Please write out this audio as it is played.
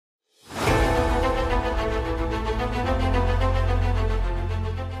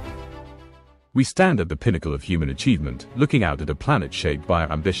We stand at the pinnacle of human achievement, looking out at a planet shaped by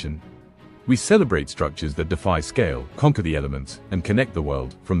our ambition. We celebrate structures that defy scale, conquer the elements, and connect the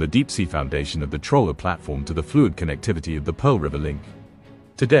world, from the deep-sea foundation of the trawler platform to the fluid connectivity of the Pearl River link.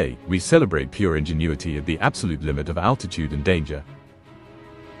 Today, we celebrate pure ingenuity at the absolute limit of altitude and danger.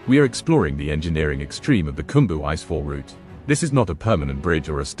 We are exploring the engineering extreme of the Khumbu Icefall Route. This is not a permanent bridge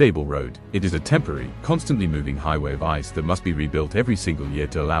or a stable road, it is a temporary, constantly moving highway of ice that must be rebuilt every single year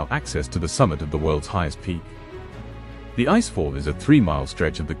to allow access to the summit of the world's highest peak. The icefall is a 3-mile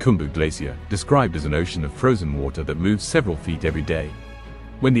stretch of the Khumbu Glacier, described as an ocean of frozen water that moves several feet every day.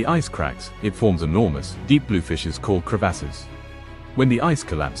 When the ice cracks, it forms enormous, deep blue fissures called crevasses. When the ice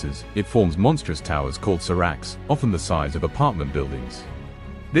collapses, it forms monstrous towers called seracs, often the size of apartment buildings.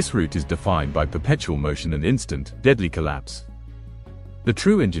 This route is defined by perpetual motion and instant, deadly collapse. The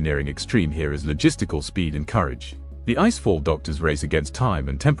true engineering extreme here is logistical speed and courage. The icefall doctors race against time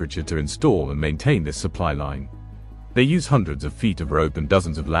and temperature to install and maintain this supply line. They use hundreds of feet of rope and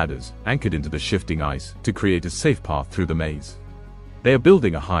dozens of ladders, anchored into the shifting ice, to create a safe path through the maze. They are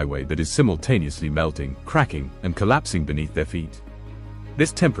building a highway that is simultaneously melting, cracking, and collapsing beneath their feet.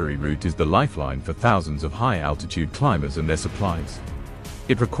 This temporary route is the lifeline for thousands of high-altitude climbers and their supplies.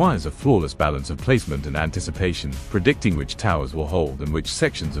 It requires a flawless balance of placement and anticipation, predicting which towers will hold and which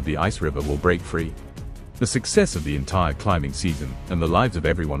sections of the ice river will break free. The success of the entire climbing season, and the lives of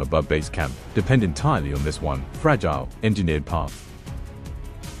everyone above base camp, depend entirely on this one, fragile, engineered path.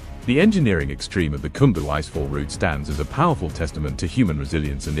 The engineering extreme of the Khumbu Icefall Route stands as a powerful testament to human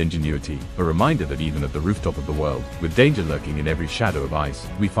resilience and ingenuity, a reminder that even at the rooftop of the world, with danger lurking in every shadow of ice,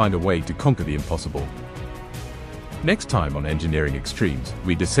 we find a way to conquer the impossible. Next time on Engineering Extremes,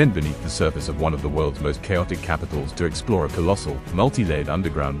 we descend beneath the surface of one of the world's most chaotic capitals to explore a colossal, multi-layered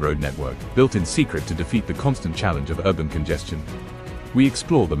underground road network, built in secret to defeat the constant challenge of urban congestion. We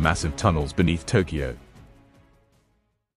explore the massive tunnels beneath Tokyo,